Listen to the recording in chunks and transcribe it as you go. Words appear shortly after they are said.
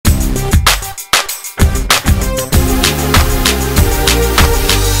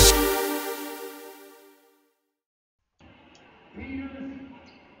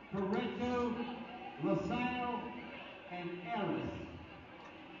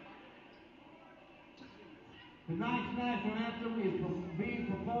Tonight's national anthem is being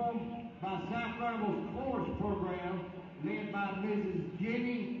performed by South Granville's chorus program led by Mrs.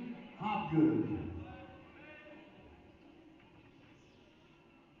 Jenny Hopgood.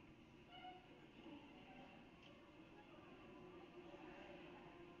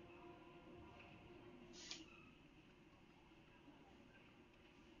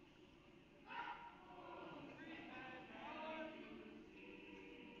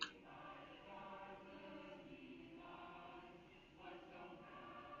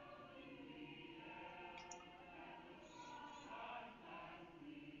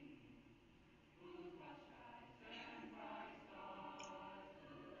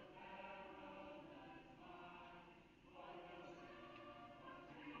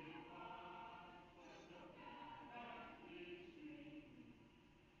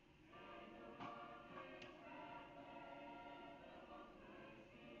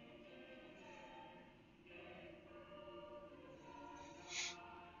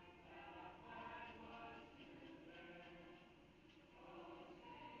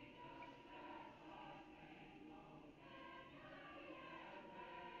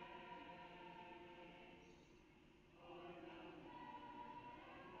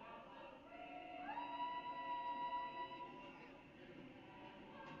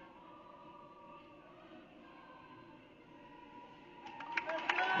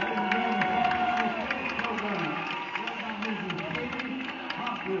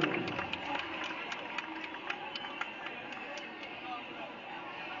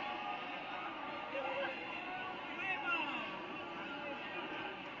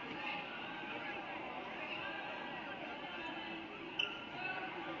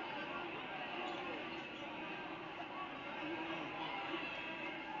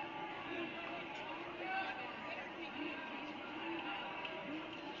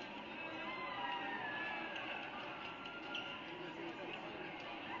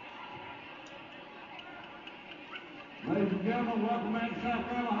 Ladies and gentlemen, welcome back to South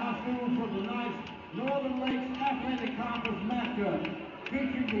Granville High School for tonight's Northern Lakes Athletic Conference matchup,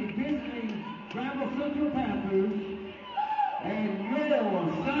 featuring the visiting Granville Central Panthers and your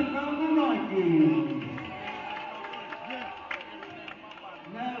South Granville Vikings.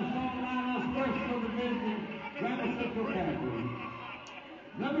 Now the starting lineup first for the visiting Granville Central Panthers.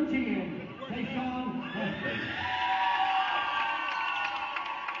 Number 10, Tayshawn Hester.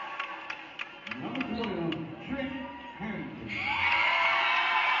 Number 12, Trick Harrington.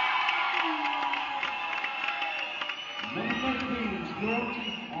 Number 13, Jordan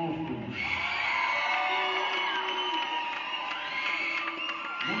Austin.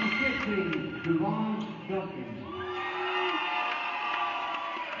 Number 15, Devon Duncan.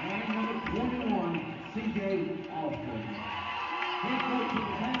 And number 21, C.J. Austin. Head coach of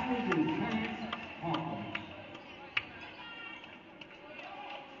the Panthers is Terrence Hawkins.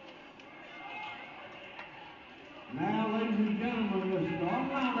 Now, ladies and gentlemen, the starting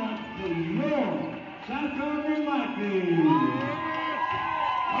lineup for your South Granville Vikings.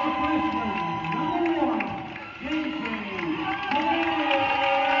 Our freshman, number 1, Jason Taylor.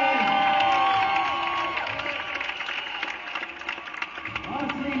 Our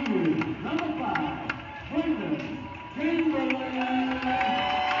seniors, number 5, Brendan Chamberlain.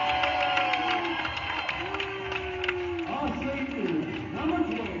 Our seniors, number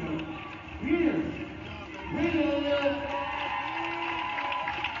 12, Pierce Will.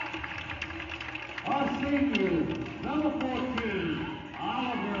 Our seniors, number 14,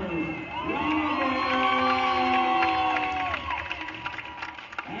 Oliver Robert.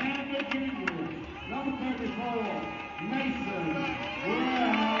 And the juniors, number 34, Mason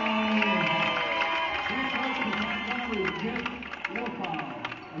Brown. Head coach of Montgomery is Jeff Warfile.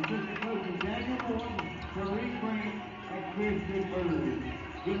 Assistant coaches Daniel Morton, Tariq Grant, and Christian Bird.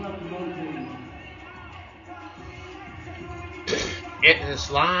 Good luck to both teams. It is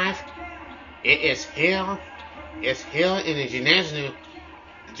live. It is here. It's here in the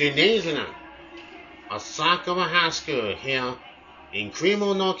gymnasium of South Granville High School here in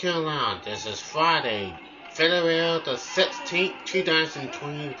Creedmoor, North Carolina. This is Friday, February the 16th,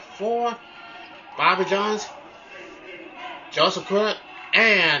 2024. Bobby Jones, Joseph Cook,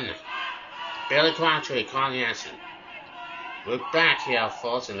 and Billy Crabtree, Carl Jansen. We're back here,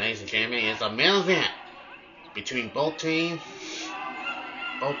 folks, and ladies and gentlemen. It's a main event between both teams,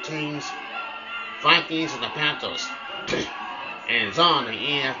 Vikings and the Panthers, and it's on the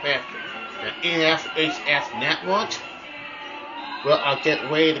NFHF network. We'll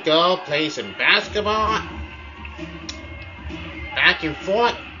get ready to go, play some basketball, back and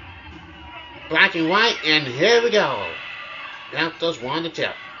forth, black and white, and here we go. Panthers won the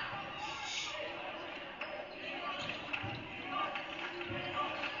tip.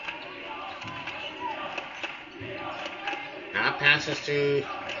 Now passes to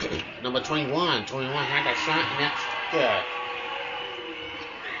number 21. 21 had that shot, and that's good.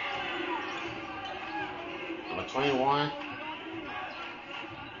 Number 21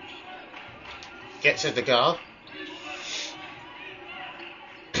 gets it to go.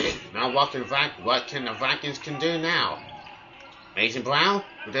 Now what can the Vikings can do now? Mason Brown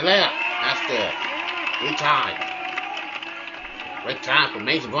with the layup. That's good. We tied. Great time for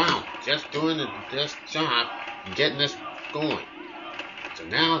Mason Brown. Just doing this job and getting this going. So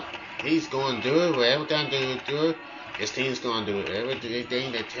now he's going to do it. Whatever going to do, his team's going to do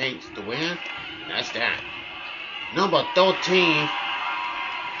everything that takes to win. That's that. Number 13.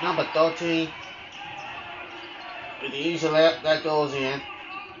 With the easy layup that goes in.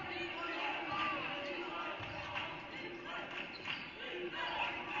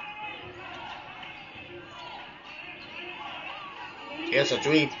 Here's a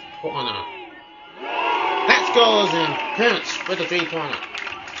 3-pointer. That goes in. Pence with the 3-pointer.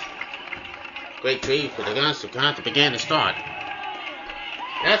 Great three for the Guns to begin to start.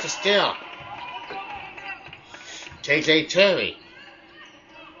 That's a steal. J.J. Terry.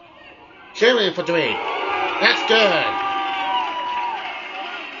 Killing for 3. That's good.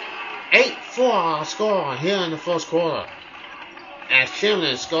 8-4 score here in the first quarter. As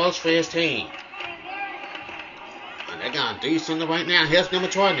Shimlin scores for his team. And they're going to do something right now. Here's number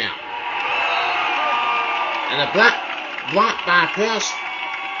 12 now. And a block by Pierce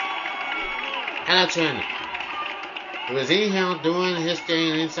Hamilton, who was in here doing his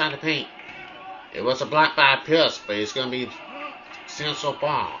thing inside the paint. It was a block by Pierce, but it's going to be Central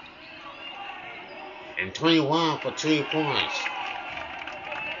ball. And 21 for 2 points.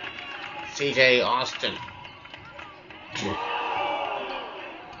 C.J. Austin.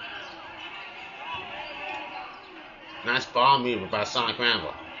 Nice ball mover by Sonic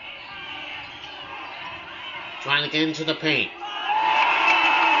Granville. Trying to get into the paint.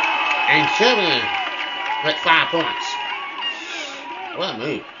 And Sheridan with 5 points. What a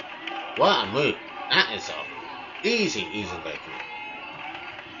move. What a move. That is a easy breakthrough.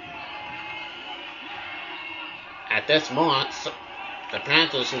 At this moment, the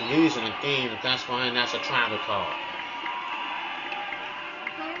Panthers are losing the game. That's why that's a travel call.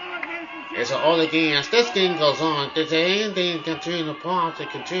 It's an early game. As this game goes on, there's anything continue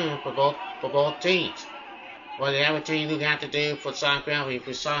for both teams. Whatever team you got to do for Sonic Granville, if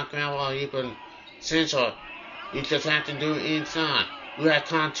you're Sonic Granville or even Central, you just have to do it inside. You have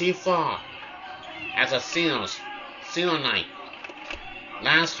gone too far as a senior night.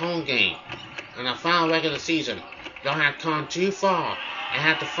 Last home game in the final regular season. Y'all have gone too far and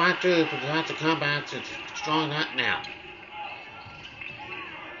have to fight through, but you have to come back to strong up now.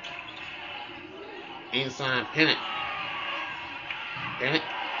 Inside Pennant.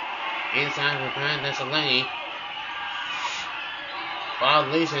 Inside the Pennant, that's a lane. Ball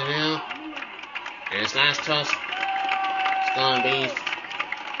losing now. And his last touch is going to be,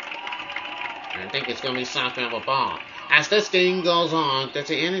 I think it's going to be South Granville ball. As this game goes on,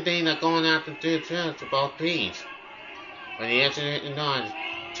 there's anything that's going out to do to both teams. But the answer is not.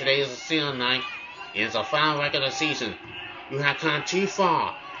 Today is a senior night. It's a final regular season. You have come too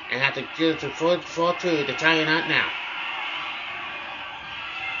far and have to get to 4-2 to tie it out now.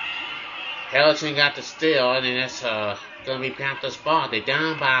 Hamilton got the steal, and it's going to be Panthers' ball. They're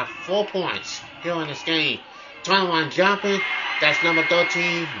down by 4 points here in this game. 21 jumping. That's number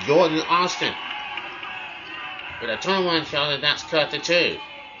 13, Jordan Austin. With a 21 shot, that's cut to 2.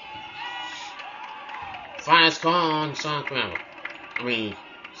 Fires call on Sonic Granville.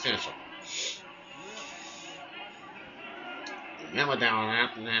 Central. Remember down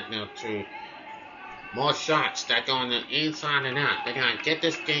after that now too. More shots that go on the inside and out. They're gonna get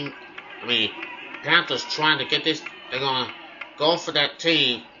this thing. Panthers trying to get this. They're gonna go for that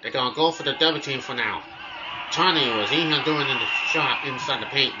team. They're gonna go for the double team for now. Tony was even doing in the shot inside the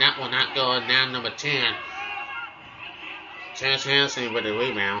paint. That will not go. Now number 10. Chance Hansen with the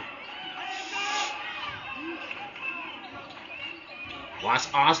rebound. Watch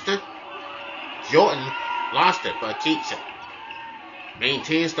Austin. Jordan lost it, but keeps it.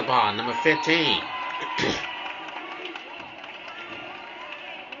 Maintains the ball. Number 15.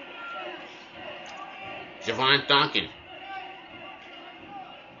 Javon Duncan.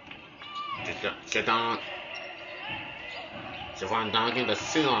 Javon Duncan, the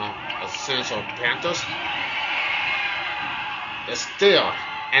seal of Central Panthers. The steal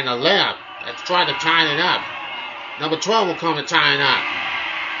and the layup. Let's try to tie it up. Number 12 will come to tie it up.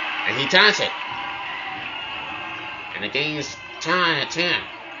 And he ties it. And the game is tie at 10.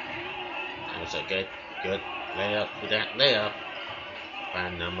 That was a good layup with that layup by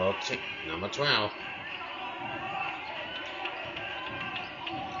number 12.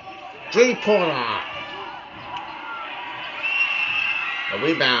 Three-pointer. A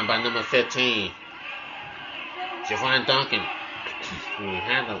rebound by number 15. Javon Duncan. Who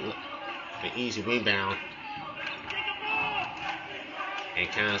had the easy rebound. And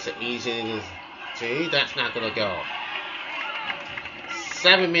counts it easy two. That's not going to go.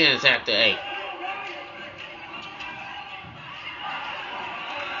 7 minutes after 8.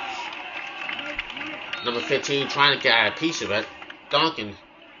 Number 15 trying to get a piece of it. Duncan.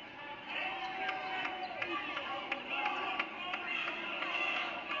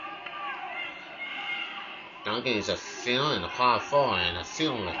 Duncan is a seal and a power forward and a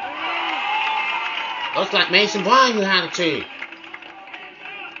seal. Looks like Mason Brown who had it too.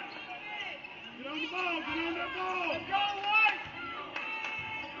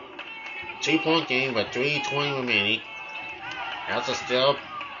 Two-point game with 3:20 remaining. That's a steal.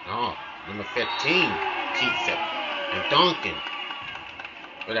 Oh, number 15 keeps it. And Duncan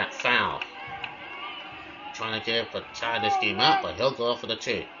with that foul. Trying to get to tie this game up, but he'll go for the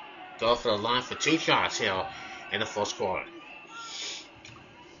two. Go for the line for 2 shots here in the first quarter.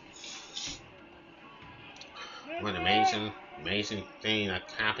 What an amazing thing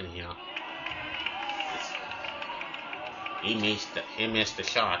that happened here. He missed the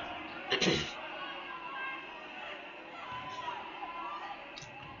shot.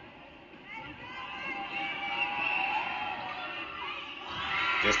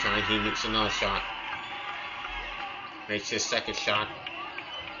 This time he makes another shot. Makes his second shot.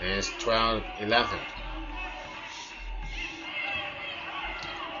 And it's 12-11.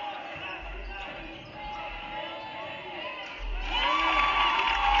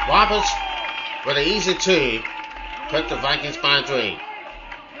 Roberts with an easy 2. Put the Vikings by 3.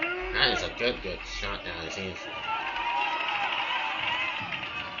 That is a good shot down his inside.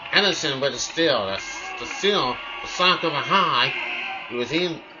 Anderson with a steal. That's the steal. The sock of a high. He was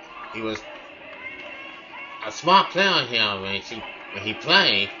a smart player here when he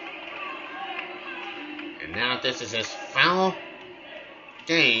played. And now this is his final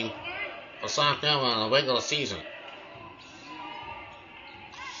game for South Carolina in the regular season.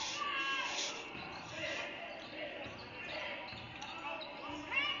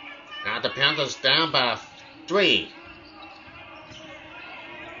 Now the Panthers down by 3.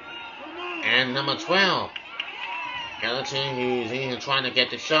 And number 12. Hamilton, who's in here trying to get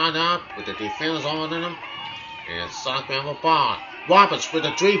the shot up with the defense on him. And South Granville ball. Roberts with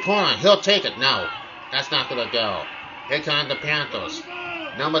a 3-pointer. He'll take it. No, that's not going to go. Here come the Panthers.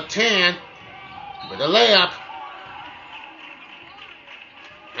 Number 10 with a layup.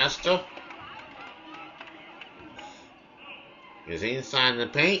 Hester is inside the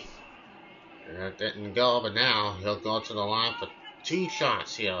paint. That didn't go, but now he'll go to the line for 2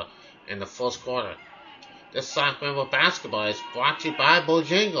 shots here in the first quarter. This South Granville basketball is brought to you by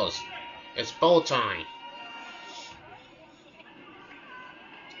Bojangles. It's bowl time.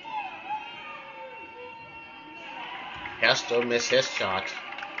 Hester missed his shot.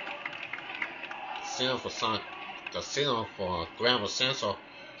 The seal for Granville Central.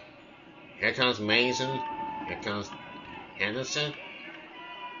 Here comes Mason. Here comes Henderson.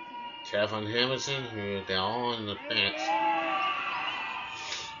 Kevin Henderson, who they're all on the bench.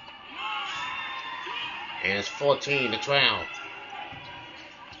 And it's 14-12.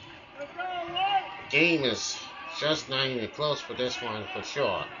 The game is just not even close for this one for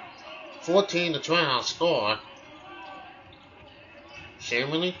sure. 14-12 score.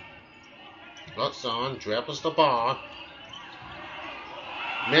 Shamley looks on, dribbles the ball.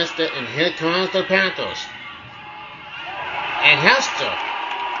 Missed it, and here comes the Panthers. And Hester,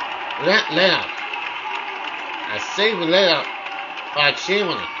 that layup. A safe layup by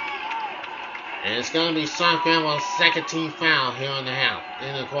Shamley. And it's going to be South Granville's second team foul here in the half,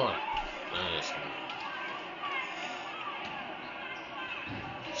 in the quarter. Nice.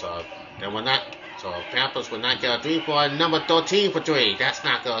 So Panthers will not get a 3-point. Number 13 for 3. That's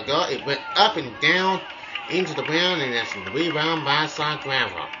not going to go. It went up and down into the ground, and it's a rebound by South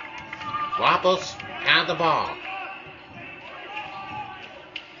Granville. Roberts had the ball.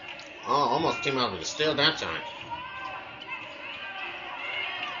 Oh, almost came out with a steal that time.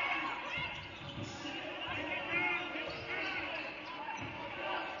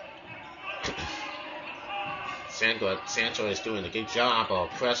 Sancho is doing a good job of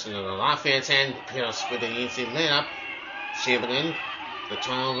pressing on the offense, and Pierce with an easy layup. Chamberlain, the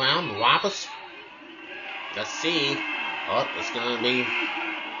turnaround, Roberts. Let's see. Oh, it's going to be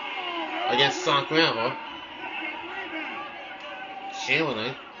against South Granville.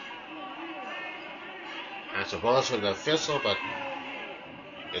 Chamberlain. That's a ball for the official, but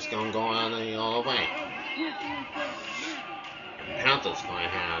it's going to go on all the way. The Panthers going to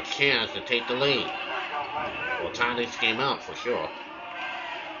have a chance to take the lead. We'll tie this game up for sure.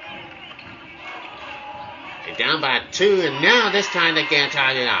 They're down by 2, and now this time they can't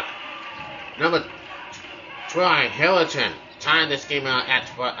tie it up. Number 12, Harrington, tying this game out at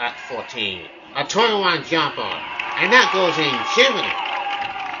 14. A 21 jumper, and that goes in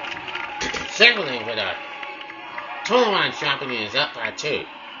Chamberlain with a 21 jumper is up by 2.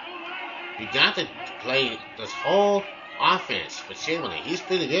 You got to play this whole offense for Chamberlain. He's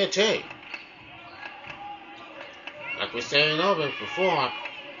pretty good too. Like we said over before,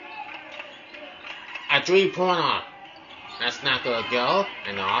 a 3-pointer. That's not going to go,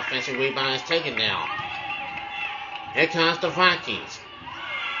 and the offensive rebound is taken down. Here comes the Vikings.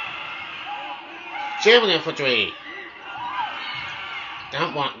 Chamberlain for 3.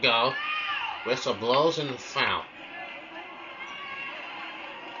 That won't go. Whistle blows and foul.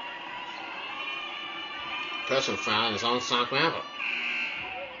 Personal foul is on Granville.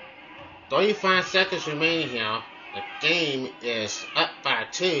 35 seconds remaining here. The game is up by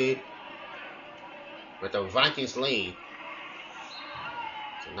 2 with the Vikings lead.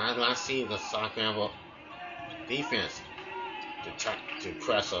 So now let's see the Granville defense to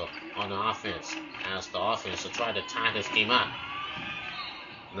press on the offense as the offense to try to tie this game up.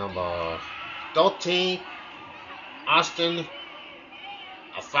 Number 13, Austin,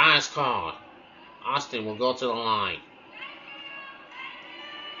 a fires call. Austin will go to the line.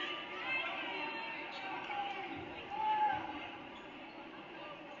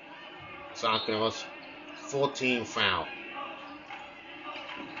 Granville's 14 foul.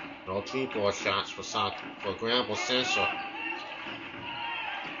 No 3-ball shots for Granville Central.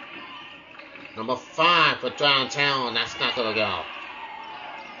 Number 5 for downtown. That's not going to go.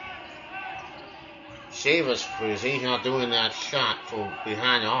 Shavers is in here doing that shot for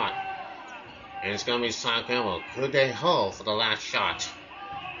behind the arc. And it's going to be Granville. Could they hold for the last shot?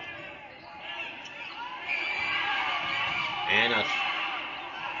 And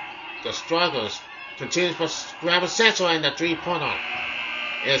the struggles continues for Granville Central, and the 3-pointer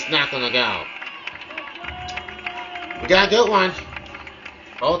is not going to go. We got a good one.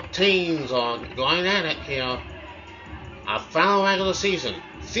 Both teams are going at it here. Our final regular season.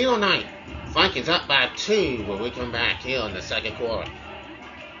 Seal night. Vikings up by 2 when we come back here in the second quarter.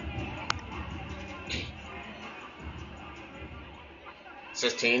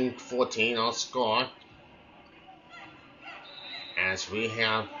 (16-14) on score. As we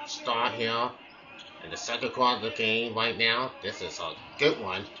have start here in the second quarter of the game right now. This is a good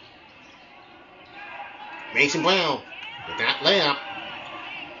one. Mason Brown with that layup.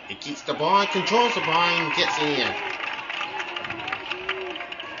 He keeps the ball, controls the ball, and gets it in.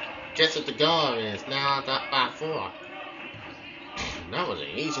 Gets it to go, and it's now up by 4. That was an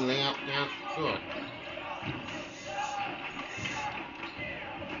easy layup down for sure.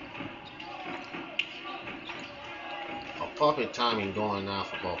 Perfect timing going now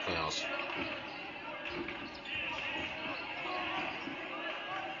for both players.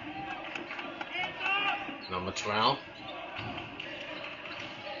 Number 12.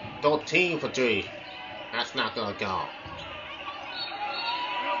 13 for 3. That's not going to go.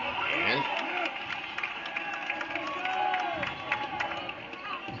 And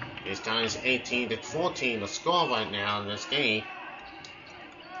this time it's 18-14 the score right now in this game.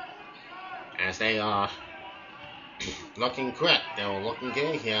 As they are looking quick. They were looking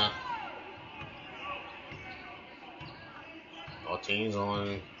good here. Both teams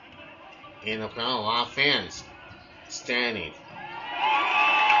on in the panel. A lot of fans standing.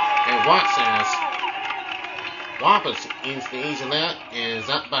 And Wampus into the easy layup and is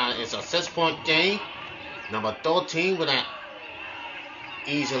up by, it's a 6-point game. Number 13 with that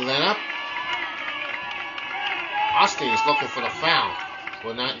easy layup. Austin is looking for the foul.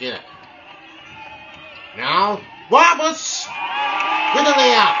 Will not get it. Now Roberts with a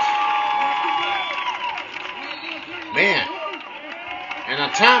layup. Man. And a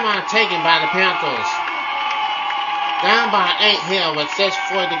timeout taken by the Panthers. Down by 8 here with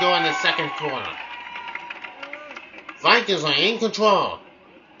 6:40 to go in the second quarter. Vikings are in control.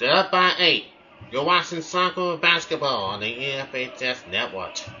 They're up by 8. You're watching soccer and basketball on the EFHS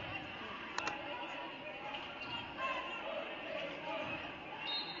network.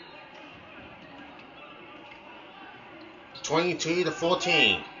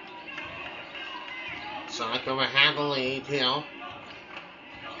 (22-14). Soccer will have the lead here.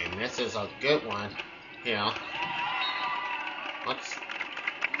 And this is a good one here.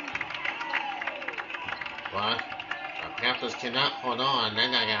 What? The Panthers cannot hold on.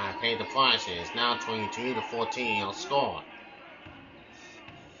 Then they gotta pay the price. It's now 22-14 on score.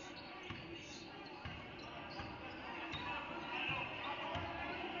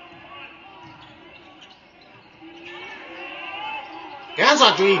 That's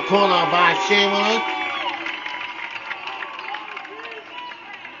a three-pointer by Chamberlain.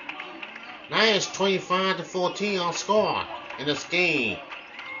 Now it's 25-14 on score in this game.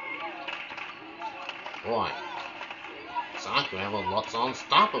 Boy, Granville looks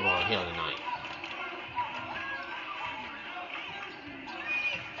unstoppable here tonight.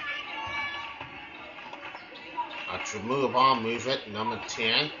 A Creedmoor ball move it, number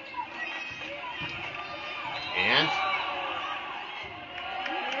 10. And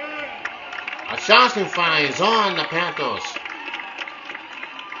a Johnson fires on the Panthers.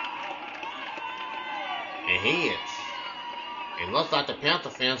 And he is. It looks like the Panther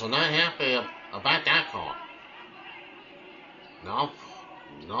fans are not happy about that call.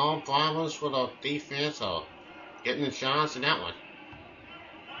 No problems for the defense or getting the shots in that one.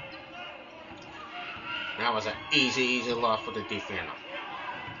 That was an easy look for the defender.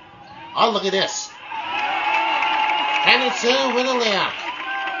 Oh, look at this. Henderson with a layup.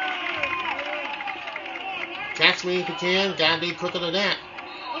 Catch me if you can. Gotta do quicker than that.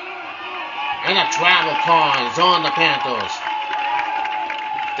 And a travel call is on the Panthers.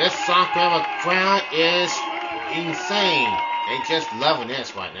 This soccer crowd is insane. They just loving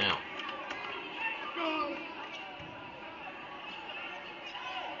this right now.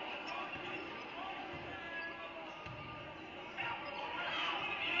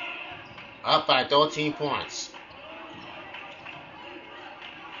 Up by 13 points.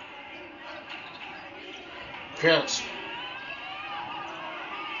 Pierce.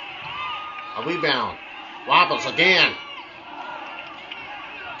 A rebound. Wobbles again.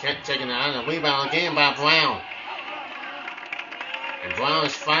 Can't take it out. A rebound again by Brown. And Brown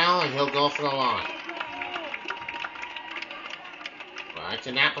is fouled and he'll go for the line. But I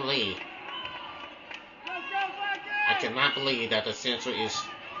cannot believe that the center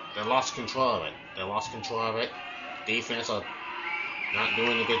they lost control of it. They lost control of it. Defense are not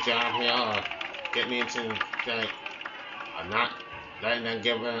doing a good job here or getting into not letting them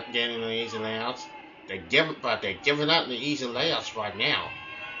getting the easy layouts. They're giving up the easy layouts right now.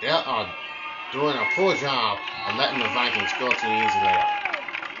 They are doing a poor job of letting the Vikings go to the easy layout.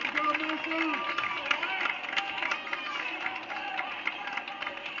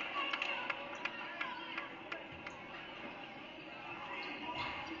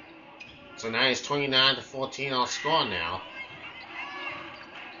 So now it's 29-14 on score now.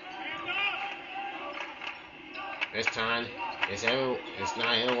 This time, it's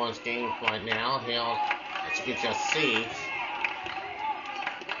not everyone's game right now. Here, as you can just see,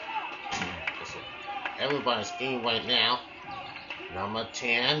 everybody's game right now. Number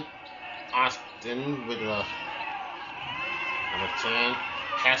 10, Austin with the number 10,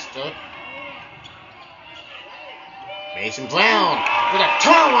 Hester. Mason Brown with a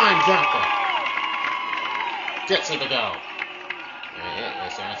turn-line jumper. Gets it to go. And it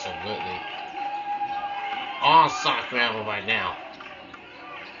is absolutely on Granville right now.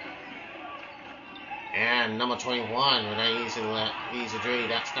 And number 21 with an easy three.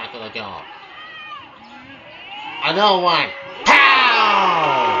 That's not going to go. Another one.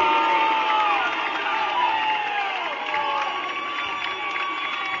 Pow!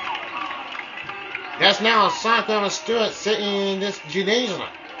 There's now a Granville Stewart sitting in this gymnasium.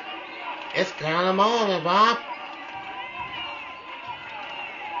 It's kind of moment, Bob.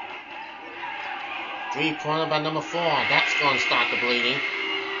 3-pointer by number 4. That's going to stop the bleeding.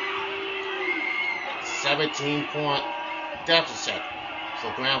 17-point deficit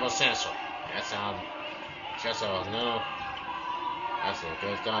for Granville Central. That's just a little. That's a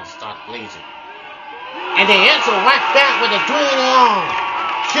good time to start bleeding. And they answer right back with a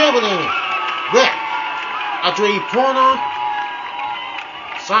 3-0. Chamberlain with a 3-pointer.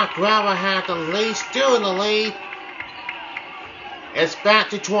 Granville had the lead, still in the lead. It's back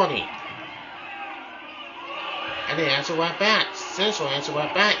to 20. And they answer right back. Central answer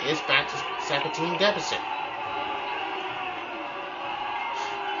right back. It's back to 17 deficit.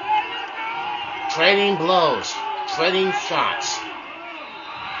 Trading blows. Trading shots.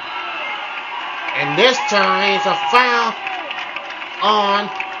 And this time it's a foul on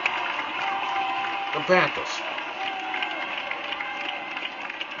the Panthers.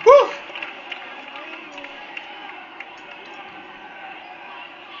 Woo!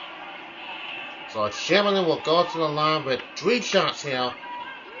 So Chamberlain will go to the line with 3 shots here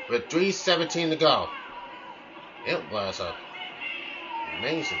with 3:17 to go. It was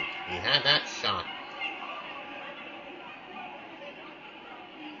amazing. He had that shot.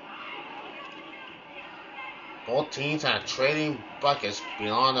 Both teams are trading buckets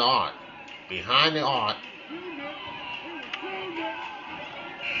behind the arc. Behind the arc.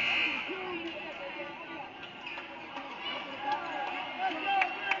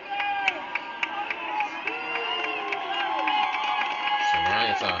 So now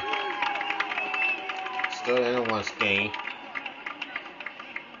it's still anyone's game.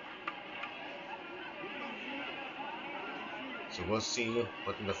 So we'll see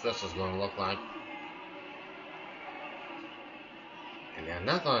what the fifth is going to look like. And they're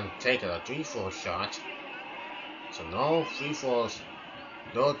not going to take a 3-4 shot. So no free throws,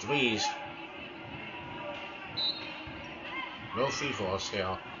 no threes. No free throws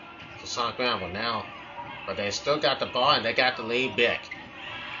here for St. Granville now. But they still got the ball and they got the lead big.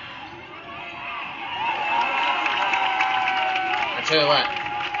 I tell you what,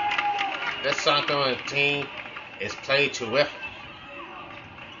 this St. Granville team is played terrific.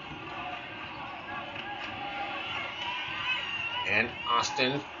 And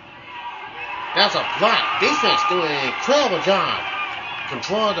Austin, that's a block. Defense doing an incredible job.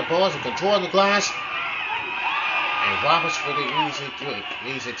 Controlling the balls and controlling the glass. And Roberts for the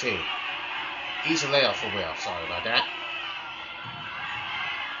easy two. Easy layup for Will. Sorry about that.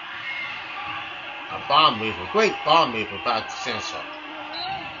 A bomb mover. Great bomb mover by Sensor.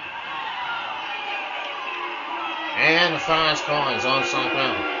 And the fire's call is on St.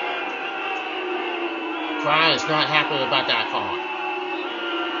 Granville. Cry is not happy about that call.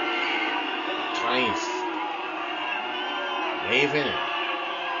 Twice. Waving it.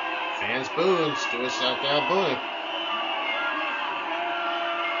 Fans booing. Stewart out there booing.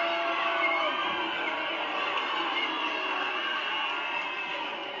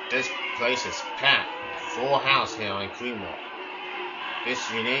 This place is packed. Full house here in Creedmoor. This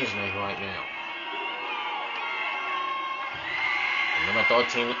is Renee's night right now. And number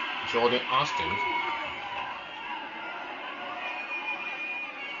 13, Jordan Austin.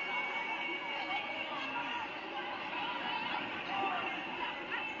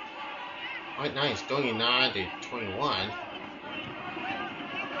 Right now it's 39-21.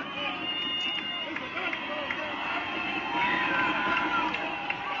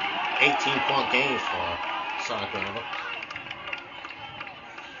 $18-point game for St. Granville.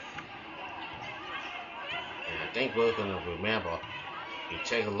 And I think we're going to remember, you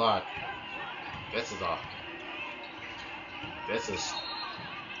take a look, this is like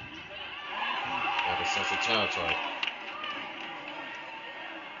a sense of territory.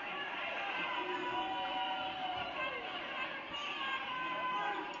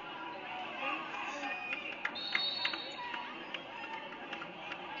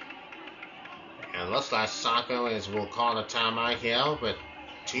 And it looks like St. Granville will call a timeout here with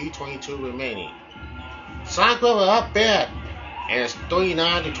 2:22 remaining. St. Granville up big, and it's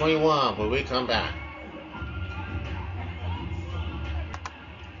 39-21 when we come back.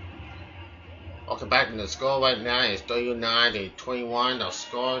 Welcome back to the score right now. It's 39-21. The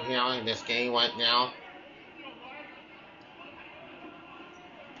score here in this game right now.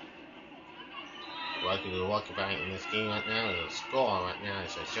 Welcome back in this game right now. The score right now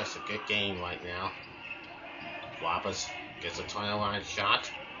is just a good game right now. Roberts gets a 20-line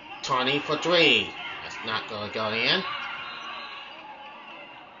shot. 20 for 3. That's not going to go in.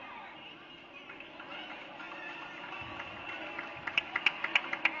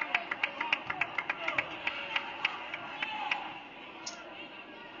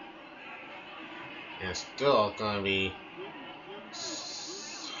 And it's still going to be.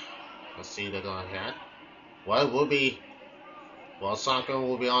 Let's see, they're going to hit. Well, it will be. Well, St. Granville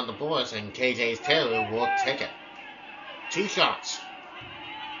will be on the boards, and KJ Taylor will take it. 2 shots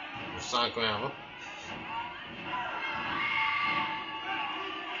for St. Granville.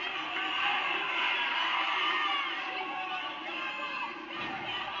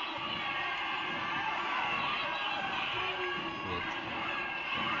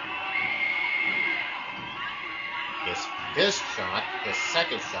 His shot, his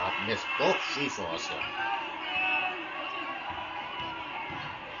second shot, missed both free throws here.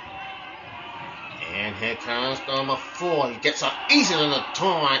 And here comes number 4. He gets up easy on the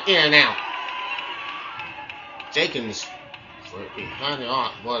turn line, in and out. Jenkins behind the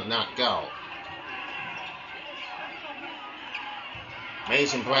arc would not go.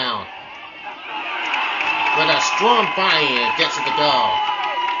 Mason Brown with a strong body and gets it to go.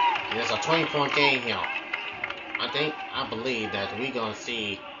 There's a 20-point game here. I believe that we're gonna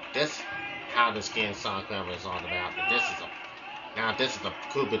see this, how this game St. Granville is all about. But this is a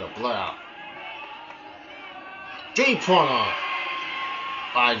could be the blowout. 3-pointer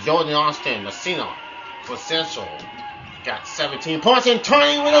by Jordan Austin, the senior for Central. Got 17 points and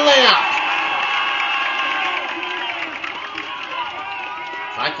turning with a layup.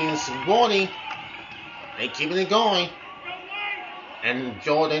 Vikings rolling. They keeping it going. And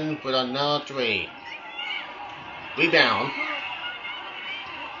Jordan with another 3. Rebound.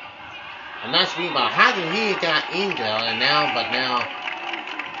 A nice rebound. How did he got in there? And now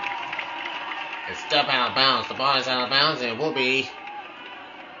it's step out of bounds. The ball is out of bounds, and it will be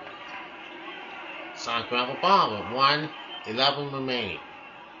South Granville ball with 1:11 remaining.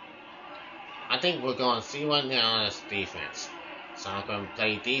 I think we're going to see right now is defense. South Granville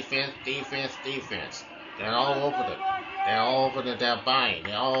play defense. They're all over it. They're all over their body.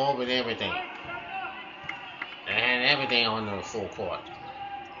 They're all over everything. They had everything on the full court.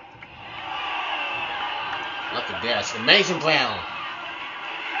 Look at this. Mason Brown.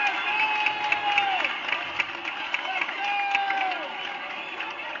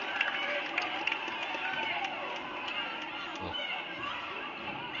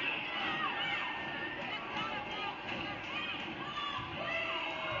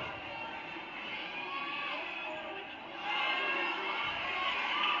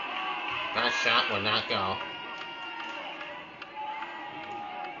 That shot will not go.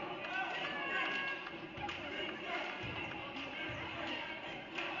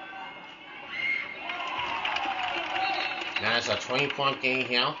 Now it's a 20-point game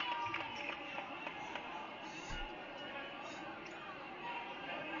here.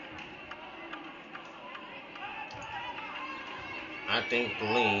 I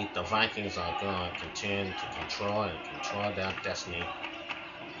believe the Vikings are going to continue to control their destiny.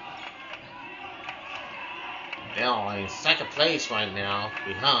 They are in second place right now,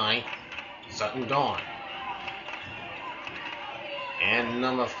 behind Sutton Dawn. And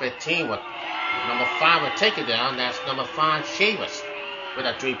number 15 with number 5 will take it down. That's number 5 Shavers with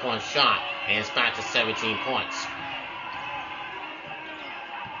a 3-point shot. And it's back to 17 points.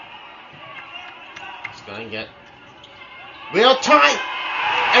 It's going to get real tight.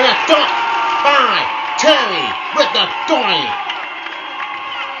 And a dunk by Terry with the dunk.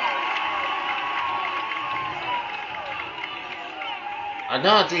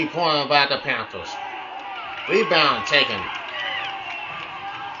 Another 3-pointer by the Panthers. Rebound taken.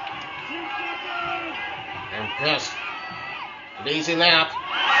 And Pierce. Easy layup.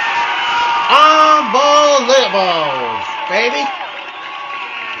 Unbelievable, baby.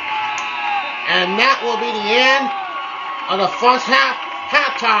 And that will be the end of the first half.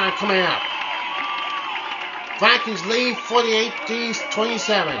 Halftime coming up. Vikings lead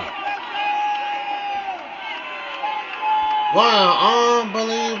 48-27. What an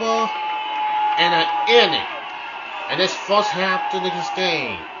unbelievable and an ending. And this first half to this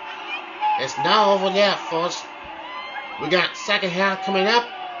game. It's now over there, folks. We got second half coming up.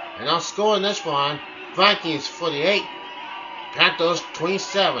 And I'll score in this one. Vikings 48, Panthers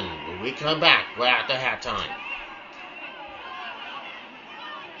 27. When we come back right after halftime.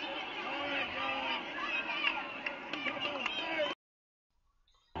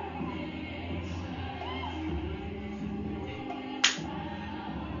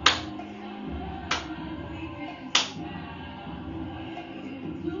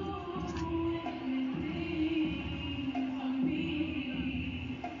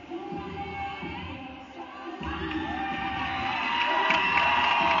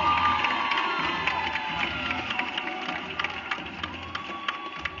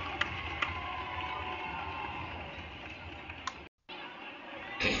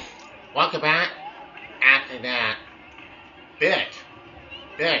 Welcome back. After that big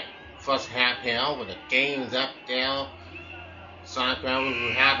first half here with the games up there. South Granville, who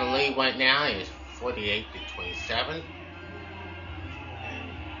have the lead right now, is 48-27.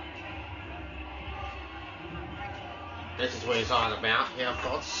 This is what it's all about here,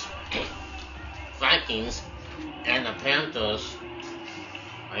 folks. Vikings and the Panthers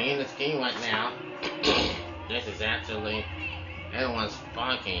are in this game right now. This is actually everyone's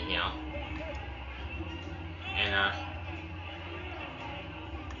barking here. And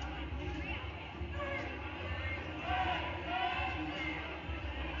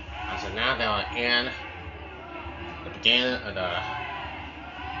so now they are in the beginning of the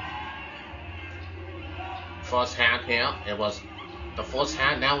first half here. It was the first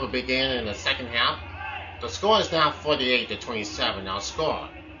half, now we begin in the second half. The score is now 48-27. Our score.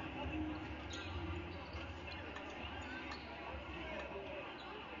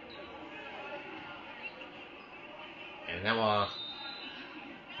 And there were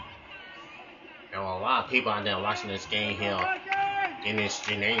a lot of people out there watching this game here in this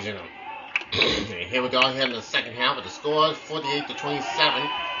gymnasium. Here we go here in the second half with the score 48-27.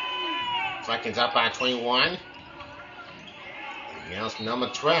 Vikings up by 21. Here's number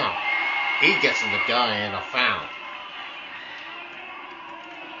 12. He gets in the gun and a foul.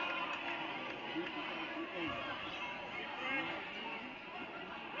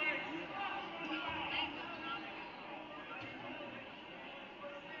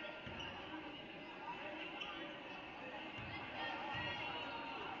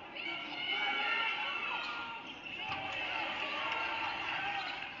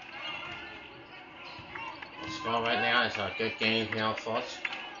 score right now is a good game here for us.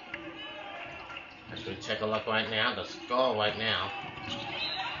 As we take a look right now, the score right now,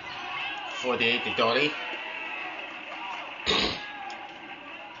 48-30.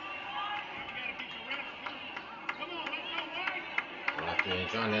 If you're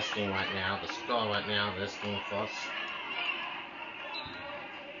enjoying this game right now, the score right now, this game for us.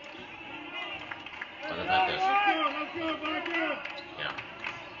 What about this? Yeah.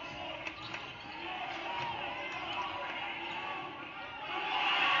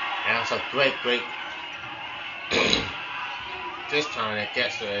 That's a great. This time it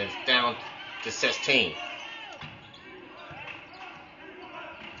gets down to 16.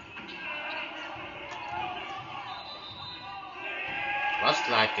 Looks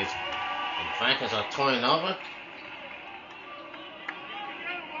like the Falcons are turning over.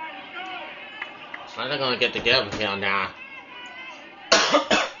 So they're going to get together here now.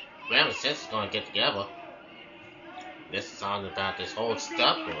 Granville is going to get together. This is all about this whole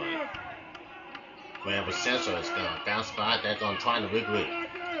stuff going. Granville Central is going to bounce back. They're going to try to regroup.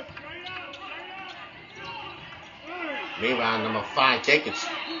 Meanwhile, number 5, Jacobs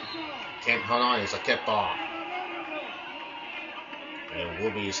can't hold on. It's a kickball. And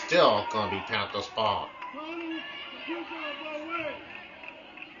Ruby is still going to be Panthers ball.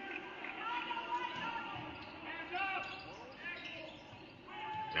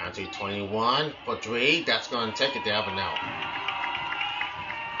 Down to 21 for 3. That's going to take it there, but no.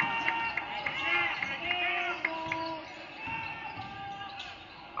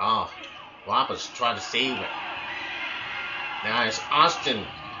 Oh, Roberts tried to save it. Now it's Austin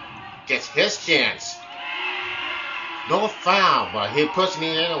gets his chance. No foul, but he puts it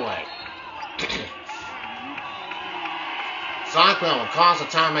in anyway. Cyclone calls a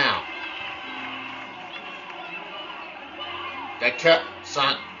timeout. That cut,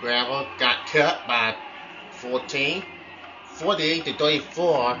 Granville got cut by 14.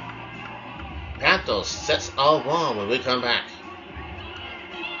 48-34. Panthers 6-0-1 when we come back.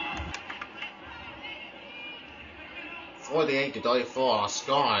 48-34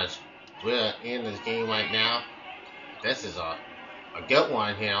 scores. We're in this game right now. This is a good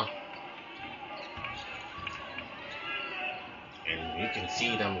one here. And you can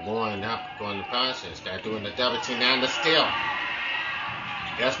see them going the passes. They're doing the double team and the steal.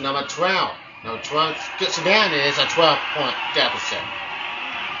 That's number 12. Number 12 gets it down, and it's a 12-point deficit.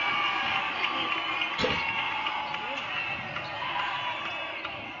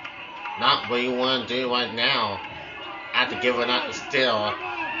 Not what you want to do right now. After giving up the steal,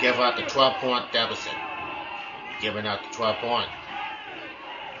 give up the 12-point deficit. Giving up the 12 point.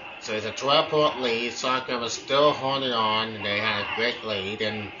 So it's a 12-point lead. Soccer is still holding on. They had a great lead.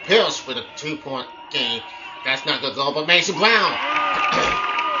 And Pierce with a 2-point game. That's not going to go, but Mason Brown.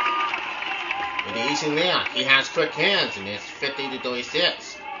 With the easy layup. He has quick hands, and it's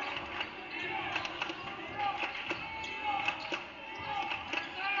 50-36.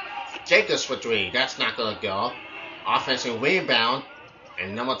 Jacobs for 3. That's not going to go. Offensive rebound.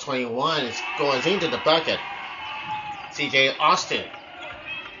 And number 21 goes into the bucket. C.J. Austin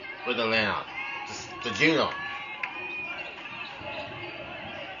with the layup. The judo.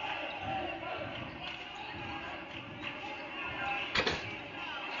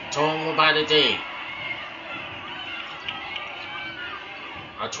 Torn by the D.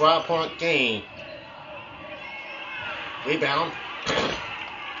 A 12-point game. Rebound.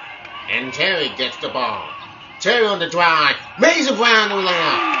 And Terry gets the ball. Terry on the drive. Mason Brown on the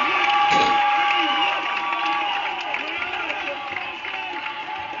layup.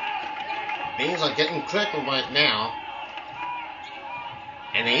 Things are getting critical right now.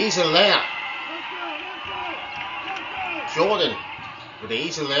 And the easy layup. Jordan with the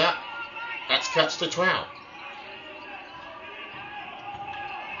easy layup. That's cuts to 12.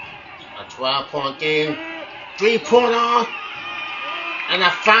 A 12-point game. 3-pointer. And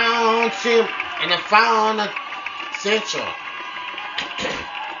a foul on the Central.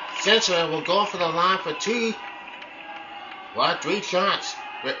 Central will go for the line for 3 shots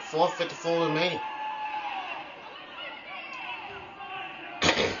with 4:54 remaining.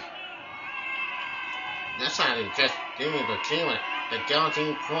 That's how they just giving the team the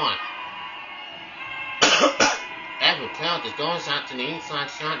guaranteed point. Every count is going out to the inside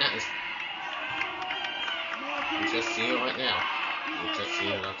shot. That is. You just see it right now. You just see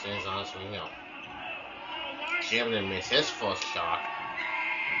it up to his eyes right now. Jim missed his first shot,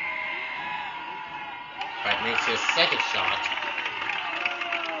 but makes his second shot.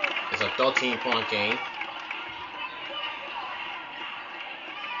 It's a 13-point game.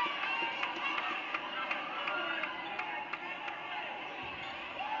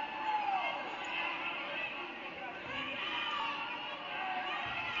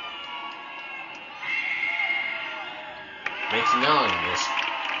 Makes Nellen is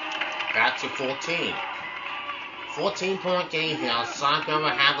back to 14. 14-point game here. South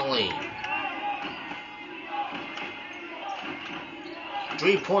Carolina have the lead.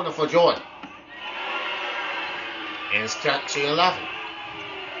 3-pointer for Jordan. And it's cut to 11.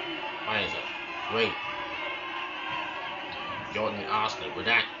 Why is it? Great. Jordan Austin with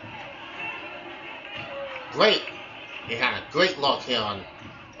that. Great. He had a great look here on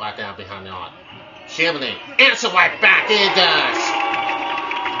right down behind the arc. Chamberlain answer right back. It does.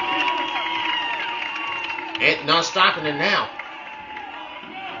 It not stopping it now.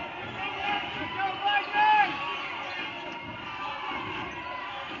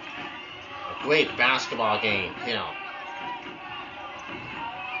 A great basketball game here.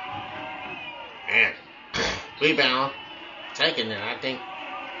 And rebound taken it. I think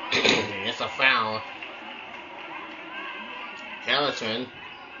it's a foul. Kellerton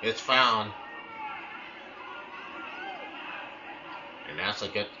is fouled. And that's a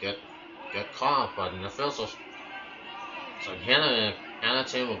good call for the officials. So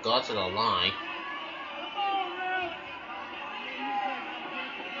Kellerton will go to the line.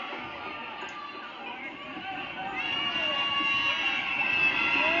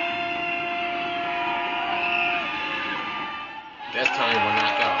 This time will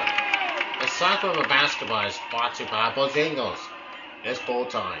not go. The soccer of basketball is brought to you by Bojangles. It's ball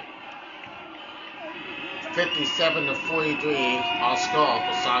time. 57-43 our score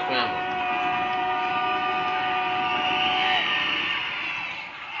for South Granville.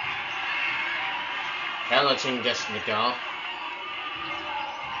 Kellerton gets to go.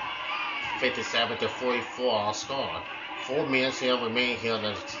 57-44 our score. 4 minutes here remaining here in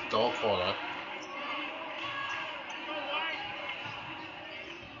the third quarter.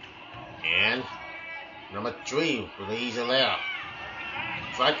 And number 3 with the easy layup.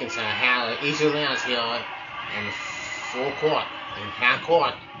 Frankenstein had an easy layup here in full court, in half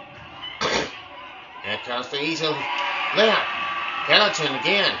court. Here comes the easy layup. Kellerton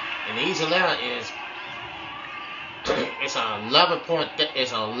again, and the easy layup is it's an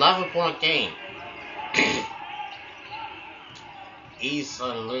 11-point game. East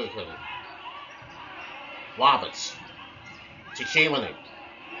Lucan. Roberts to Chamberlain.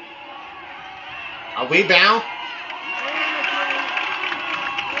 A rebound.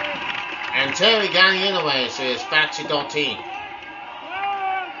 And Terry got it anyway, so it's back to 13.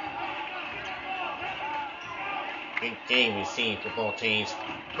 Big game we've seen for both teams.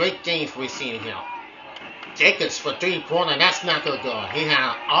 Great games we've seen here. Jacobs for 3-pointer, that's not going to go. He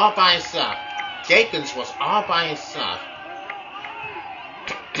had all by himself. Jacobs was all by himself.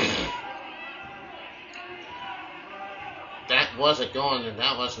 That wasn't going, and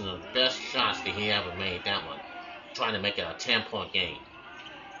that wasn't the best shots that he ever made, that one. Trying to make it a 10-point game.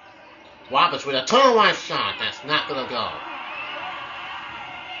 Roberts with a turnaround shot. That's not going to go.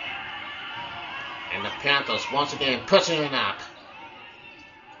 And the Panthers once again pushing it up.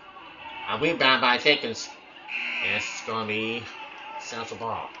 A rebound by Jenkins. And it's going to be central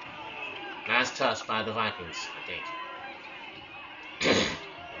ball. Nice touch by the Vikings, I think.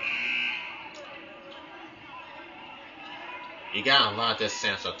 You gotta love this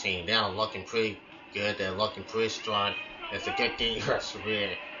Central team. They're looking pretty good. They're looking pretty strong. It's a good game for real.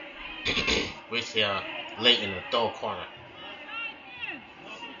 We're here late in the third quarter.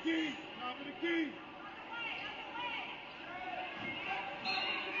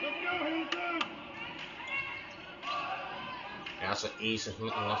 That's an easy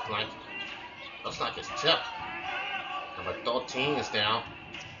looks like it's tipped. Number 13 is down.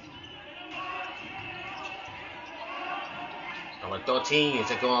 Number 13 is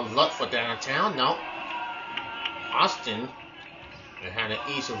it going to look for downtown? No. Austin had an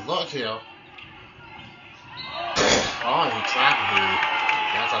easy look here. Oh, he trapped me.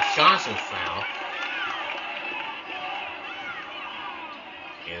 That's a Johnson foul.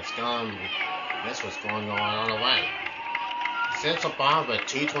 It's going. This was going on all the way. Central ball with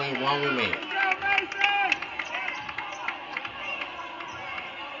 2:21 remaining.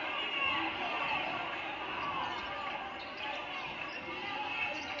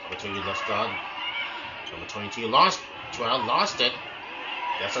 Number 2 lost God. Number 22 lost. 12 lost it.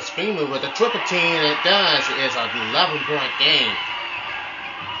 That's a screen move with a triple team, and it does. It's an 11-point game.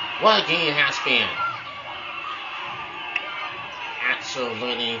 What a game it has been.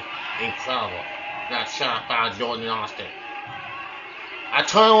 Absolutely incredible. That shot by Jordan Austin. A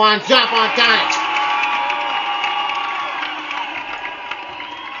turnaround jump on Donnett.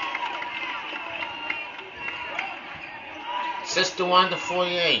 (61 to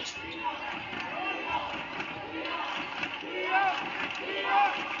 48).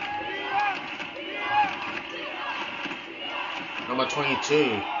 Number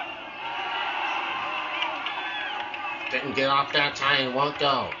 22. Didn't get off that time and won't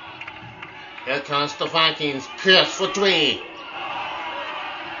go. Here comes the Vikings. Pierce for 3.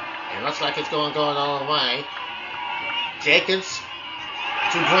 It looks like it's going to go all the way. Jacobs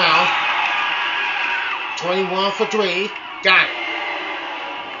to Brown. 21 for 3. Got it.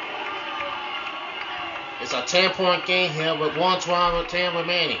 It's a 10-point game here with 1:12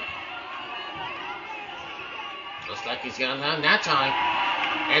 remaining. Looks like he's got none that time.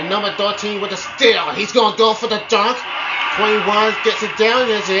 And number 13 with a steal. He's going to go for the dunk. 21 gets it down.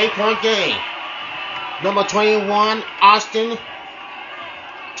 It's an 8-point game. Number 21, Austin.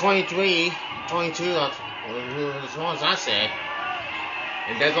 23, 22, as long as I said.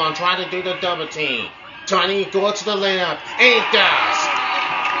 And they're going to try to do the double team. Tony goes to the layup. And it does.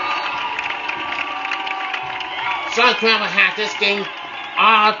 Son Granville had this game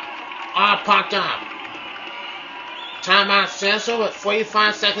all popped up. Timeout Central with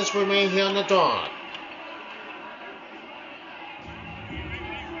 45 seconds remain here on the door.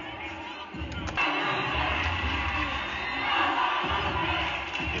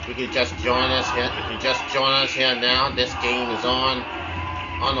 If you could just join us here now, this game is on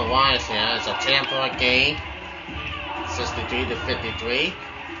the wires here. It's a 10-point game, 63 to 53.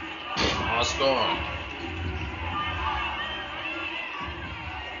 All score.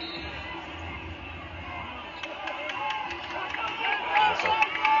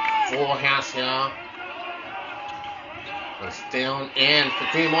 Full house here. A steal in for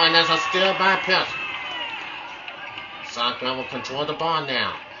Creedmoor, and there's a steal by Pierce. Son Granville will control the ball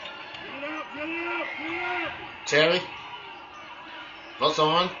now. Terry goes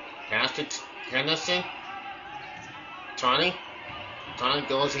on. Pass to Henderson. Tony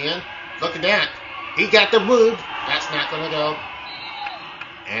goes in. Look at that. He got the move. That's not going to go.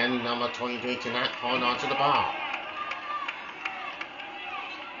 And number 23 cannot hold on to the ball.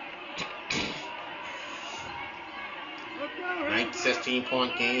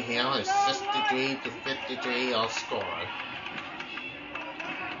 16-point game here. It's 63 to 53 all score.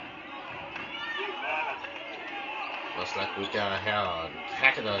 Looks like we got a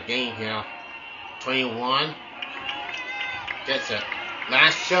heck of a game here. 21 gets it.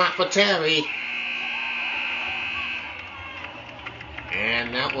 Last shot for Terry.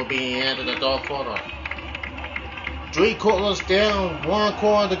 And that will be the end of the third quarter. 3 quarters down, 1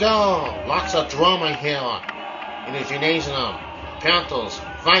 quarter to go. Lots of drama here in the gymnasium. Panthers,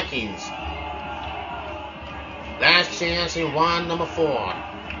 Vikings. Last chance in one, number 4.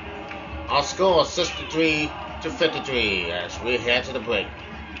 Our score 63 to 53 as we head to the break.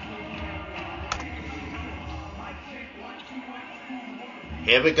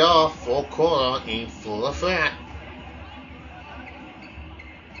 Here we go, full quarter in full effect.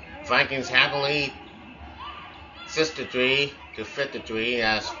 Vikings have the lead 63 to 53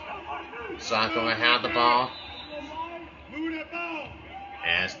 as Soccer will have the ball.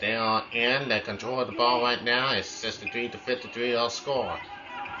 As they are in, they control the ball right now. It's 63 to 53 all score.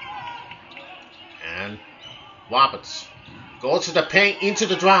 And Roberts goes to the paint, into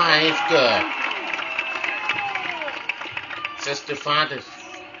the drive. Good. 65 to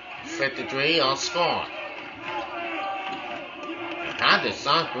 53 all score. And how did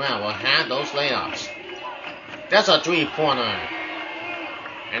Son Granville have those layups? That's a 3-pointer.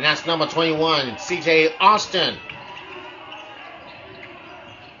 And that's number 21, C.J. Austin.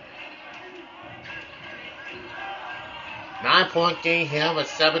 Nine-point game here with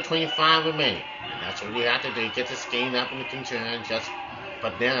 7:25 remaining. And that's what you have to do, get this game up in the concern.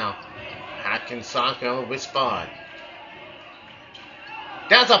 But now, how can Son Granville respond?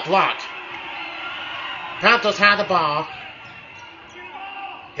 There's a block. Panthers have the ball.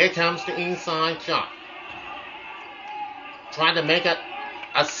 Here comes the inside shot. Trying to make it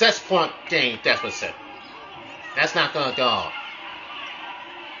a 6-point game deficit. That's not going to go.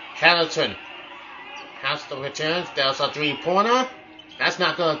 Hamilton has the returns. There's a 3-pointer. That's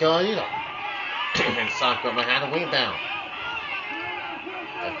not going to go either. And Son Granville had a rebound.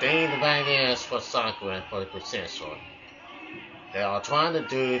 The thing about it is for Son Granville, for the potential, they are trying to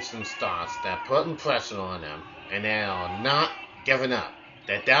do some starts that putting pressure on them, and they are not giving up.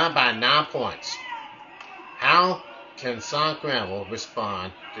 They're down by 9 points. How can Son Granville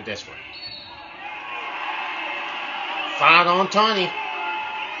respond to this one? Foul on Tony.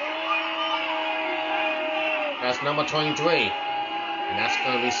 That's number 23. And that's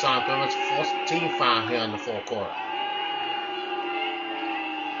going to be Son Granville's 14th foul here in the fourth quarter.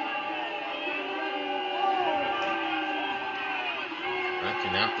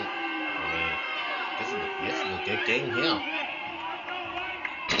 This is a good game here.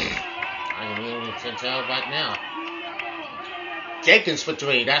 I can even tell right now. Jenkins for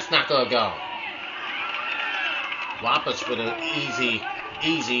 3. That's not going to go. Roberts with an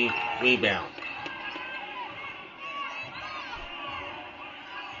easy rebound.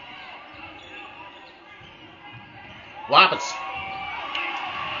 Roberts.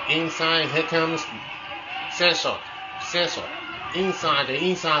 Inside, here comes Cecil. Inside, the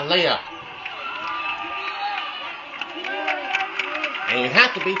inside layup. And you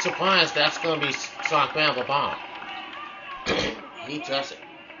have to be surprised that's going to be Sock Granville ball. He does it.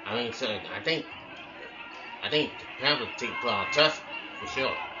 I mean, so I think Granville take ball tough for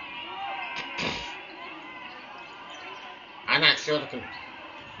sure. I'm not sure.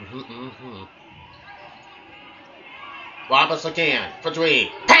 Roberts again for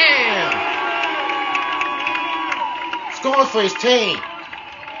 3. Bam! Scores for his team.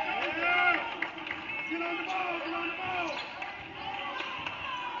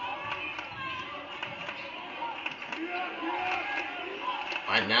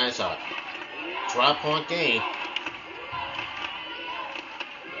 Right now it's a 12-point game.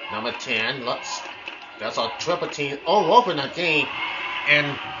 Number 10 looks. That's a triple team all over the game.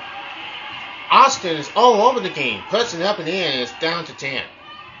 And Austin is all over the game. Puts it up and in. It's down to 10.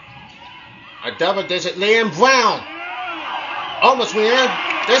 A double-digit Liam Brown. Almost win.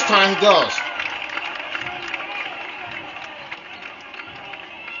 This time he goes.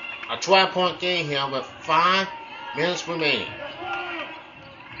 A 12-point game here with 5 minutes remaining.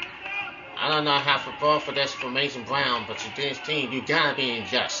 I don't know how to vote for this for Mason Brown, but to this team, you gotta be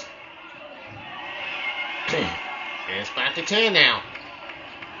unjust. And it's back to 10 now.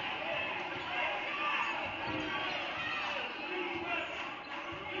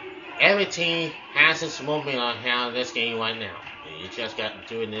 Every team has its moment on how this game right now. You just got to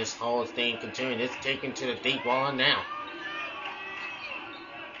do this whole thing, continuing this, taking to the deep wall now.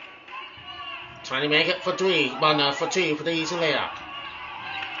 Trying to make it for 3, but no, for 2 for the easy layup.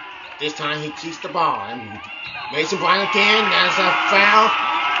 This time he keeps the ball. And Mason Brown again. That's a foul.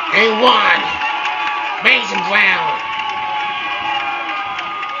 And 1. Mason Brown.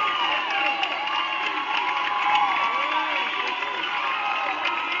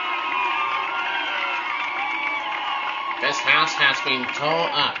 This house has been torn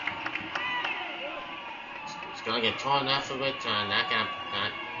up. It's going to get torn up for good time. I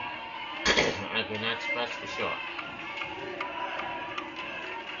can not express for sure.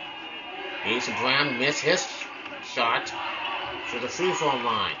 Mason Brown missed his shot to the free throw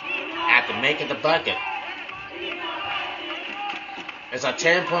line after making the bucket. It's a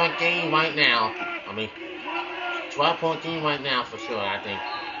 10-point game right now. 12-point game right now for sure. I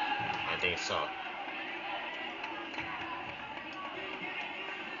think so.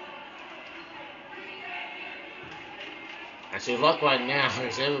 As you look right now,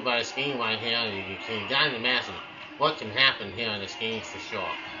 as everybody's game right here, you can imagine what can happen here in this game for sure.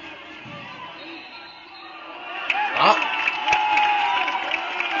 Oh,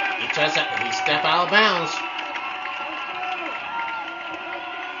 he stepped out of bounds.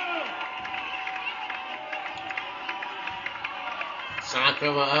 Sock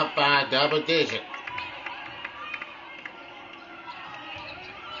Granville up by a double digit.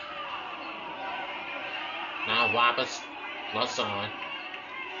 Now Roberts looks on.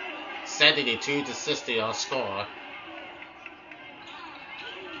 72 to 60 on score.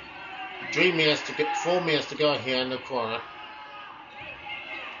 4 minutes to go here in the quarter.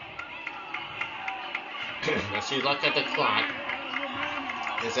 Let's see, look at the clock.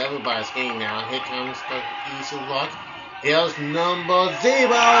 It's everybody's game now. Here comes the easy look. Here's number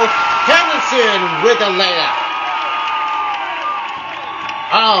 0, Henderson with a layup.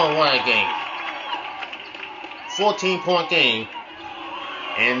 Oh, what a game. 14-point game.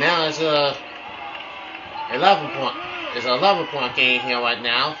 And now it's a 11-point game here right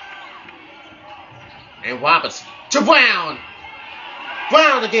now. And Roberts to Brown.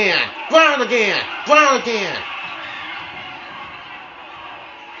 Brown again.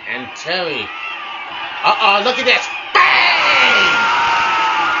 And Terry. Look at this. Bang!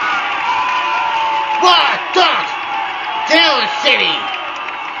 What dunk? Down City.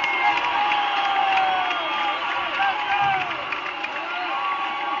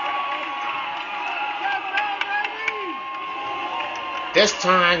 This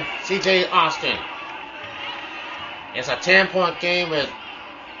time, C.J. Austin. It's a 10-point game with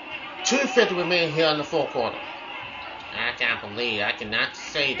 2:50 remaining here in the fourth quarter. I can't believe I cannot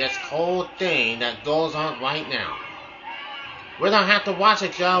say this whole thing that goes on right now. We don't have to watch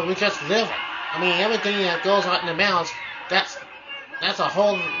it, y'all. We just live it. Everything that goes on in the mouths, that's a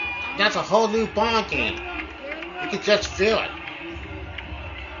whole new ball game. You can just feel it.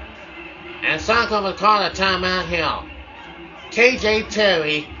 And Sock Granville called a timeout here. KJ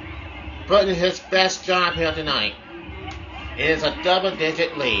Terry putting his best job here tonight. It is a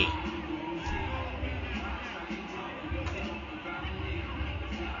double-digit lead.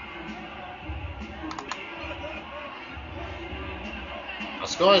 Our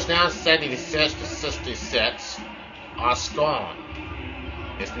score is now 76-66. Our score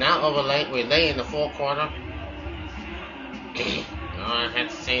is now over late. We're late in the fourth quarter. I had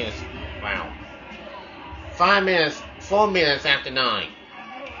to say this. Wow. 4 minutes after 9.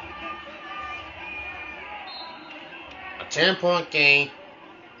 A 10-point game.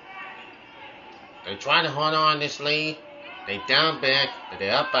 They try to hold on this lead. They down big, but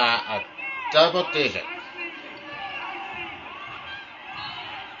they're up by a double digit.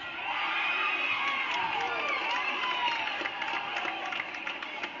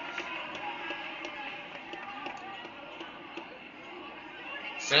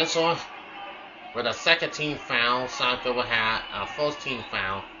 Central with a second team foul. Southfield had a first team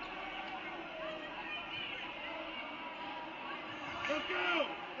foul. Let's go!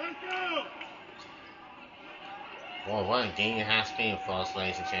 Let's go! Boy, what a game it has been for us,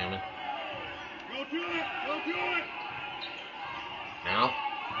 ladies and gentlemen. Go to it! Go to it! Now.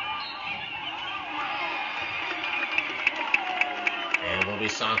 And will be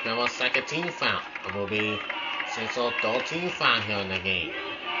Southfield's second team foul. It will be Central third team foul here in the game.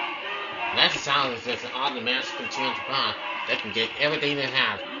 That's just how it's just all the match continues to run. They can get everything they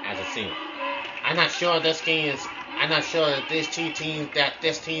have as a team. I'm not sure this game is. I'm not sure that these two teams that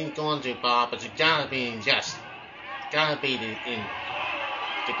this team's going to, Bob, but you gotta be in just. Gotta be in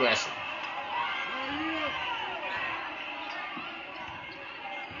aggressive.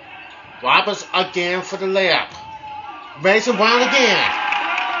 Roberts again for the layup. Mason Brown again.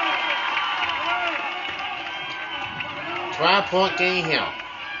 12-point game here.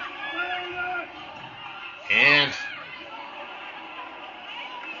 And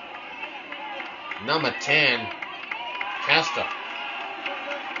number 10, Hester.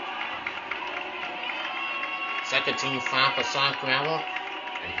 Second team foul for South Granville.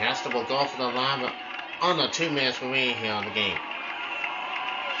 And Hester will go for the line with under 2 minutes remaining here in the game.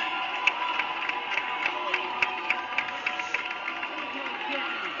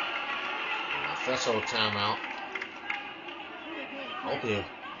 Official timeout. Hope you're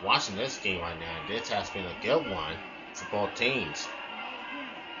watching this game right now. This has been a good one for both teams.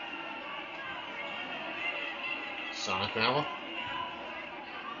 South Granville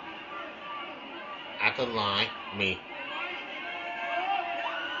at the line.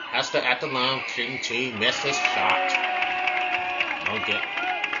 Hester at the line, shooting 2, missed his shot. No good.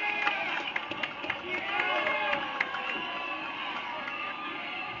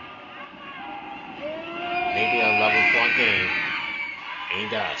 Maybe a 11-point game. And he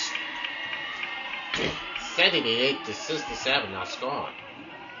does. 78-67 now scoring.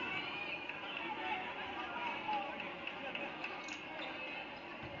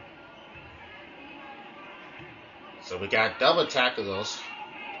 So we got double tackles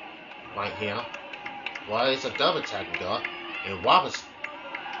right here. Well, it's a double tackle, and Roberts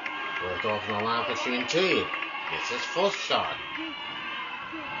will go from the line for shooting 2. It's his first shot.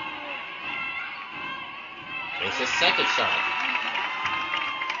 It's his second shot.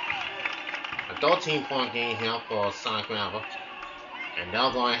 A 13-point game here for South Granville. And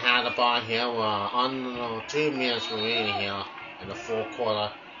they're going to have the ball here under 2 minutes remaining here in the fourth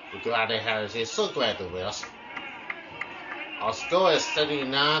quarter. We're glad they had it. So glad to rest. Our score is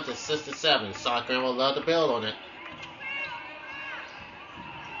 79-67. South Granville love to build on it.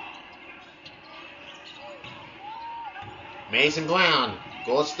 Mason Brown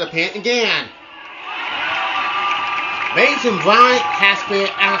goes to the paint again. Mason Brown has been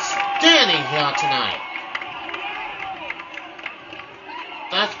outstanding here tonight.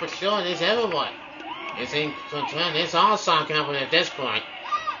 That's for sure. It's everyone. It's in control. It's all South Granville at this point.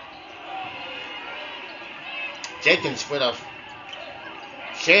 Jenkins with a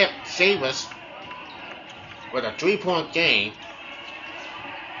Shavers with a 3-point game.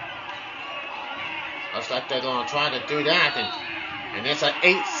 Looks like they're going to try to do that. And it's an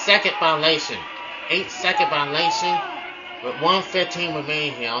 8-second violation. 8-second violation with 1:15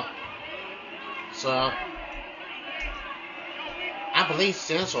 remaining here. So I believe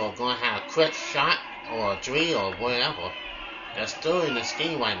Central are going to have a quick shot or a 3 or whatever. They're still in the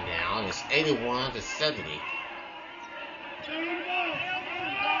scheme right now. It's 81-70.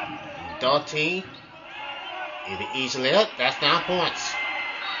 Third team, either easily up, that's 9 points.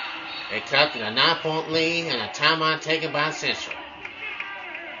 They cut to a 9-point lead and a timeout taken by Central.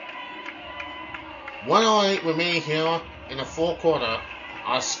 1:08 remaining here in the fourth quarter.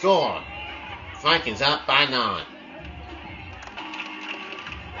 Our score, Vikings up by 9.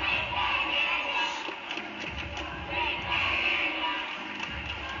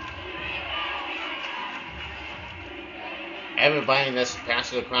 Everybody that's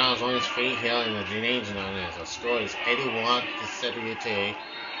passing the crowds on his feet here in the danger zone as the score is 81-72.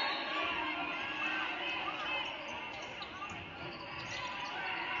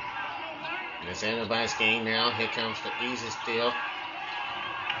 It's everybody's game now. Here comes the easy steal.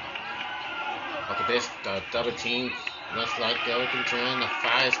 Look at this, the double team looks like double turn. The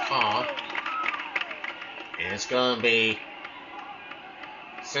fire is called. And it's going to be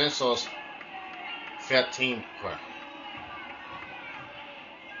Central's 15th quarter.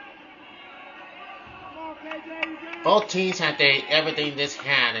 Both teams had everything this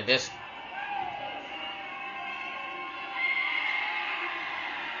had and this.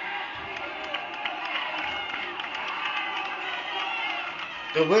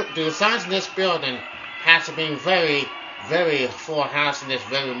 The size of this building has to be very full house in this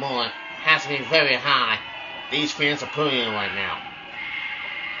very morning. Has to be very high. These fans are putting in right now.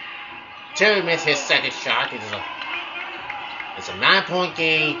 Terry missed his second shot. It's a 9-point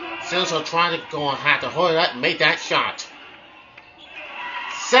game. Central trying to go and have to hold it up and make that shot.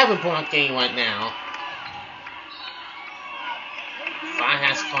 7-point game right now. Fire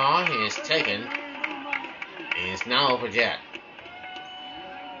has called. He is taken. And it's now over jet.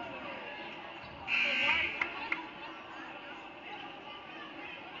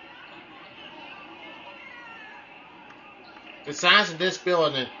 The size of this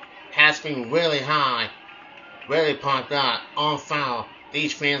building has been really high, really pumped up, on foul.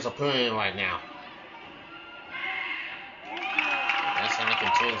 These fans are putting in right now. That's how it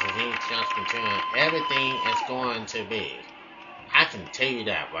continues. As any shots continue, everything is going to be. I can tell you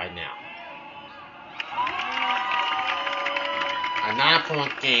that right now. A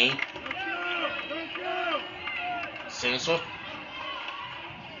 9-point game. Central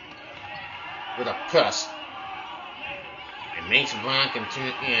with a push. And Mason Brown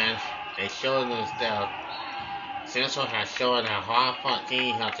continue in. They showed us that Central has shown a hard fought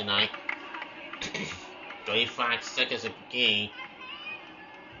game here tonight. 35 seconds of the game.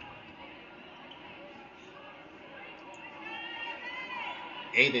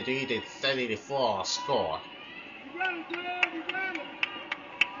 (83-74) score.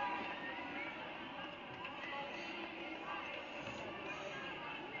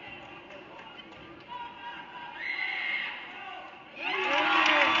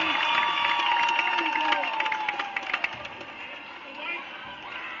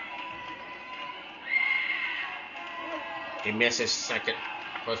 He missed his second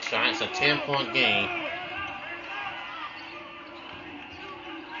first shot. It's a 10-point game.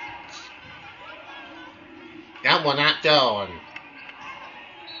 That will not go. And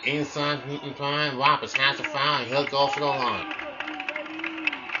inside Newton Prime, Roberts has a foul and he'll go for the line.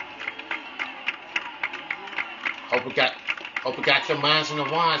 Hope we got your minds in the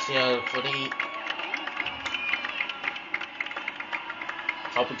watch here for the.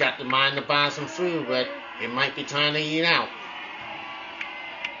 Hope we got the mind to buy some food, but it might be time to eat out.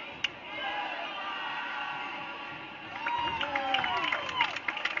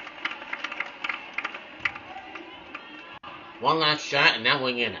 One last shot and that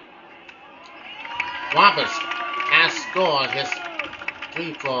went in it. Roberts has scored his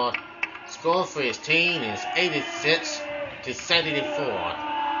score for his team is 86-74.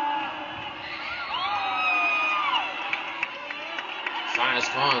 Fire's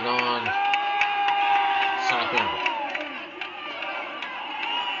calling on Granville.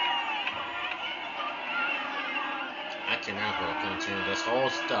 I cannot go continue this whole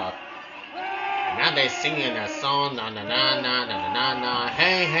stuff. And now they're singing that song, na na na na na na na.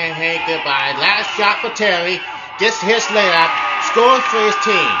 Hey, hey, hey, goodbye. Last shot for Terry. Gets his layup. Scores for his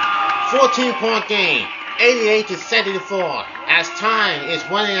team. 14-point game. 88-74. As time is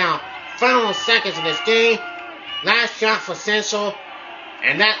running out. Final seconds in this game. Last shot for Central.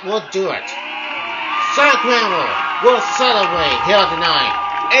 And that will do it. Granville will celebrate here tonight.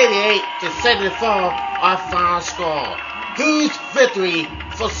 88-74, our final score. Huge victory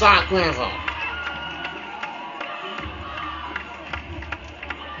for Granville.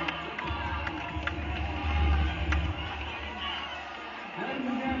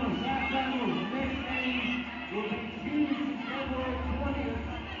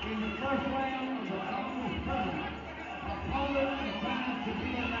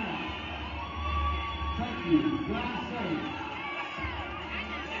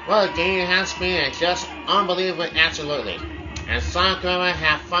 Well, the game has been just unbelievable, absolutely. And Granville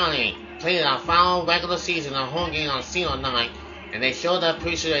have finally played our final regular season on home game on Senior night, and they showed their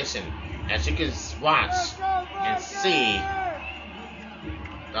appreciation, as you can watch and see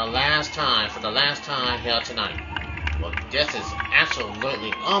for the last time here tonight. Well, this is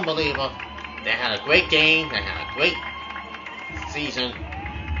absolutely unbelievable. They had a great game. They had a great season,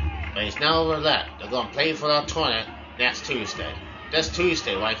 but it's not over yet. They're going to play for the tournament next Tuesday. This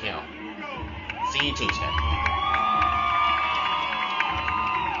Tuesday right here. See you Tuesday.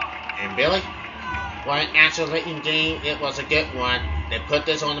 And Billy, what an actual game. It was a good one. They put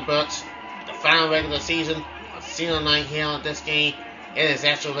this on the books. The final regular season, a single night here on this game, it is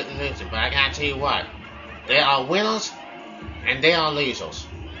actually losing. But I gotta tell you what, there are winners and there are losers.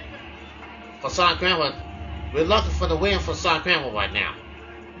 For South Granville, we're looking for the win for South Granville right now.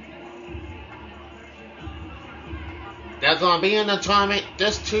 They're going to be in the tournament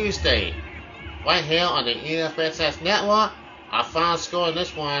this Tuesday, right here on the EFSS Network. Our final score in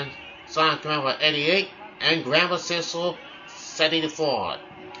this one, South Granville 88 and Granville Central 74.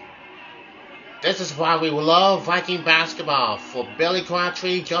 This is why we love Viking basketball. For Billy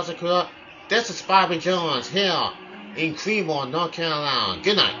Crabtree, Joseph Cook, this is Bobby Jones here in Creedmoor, North Carolina.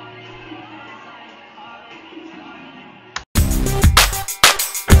 Good night.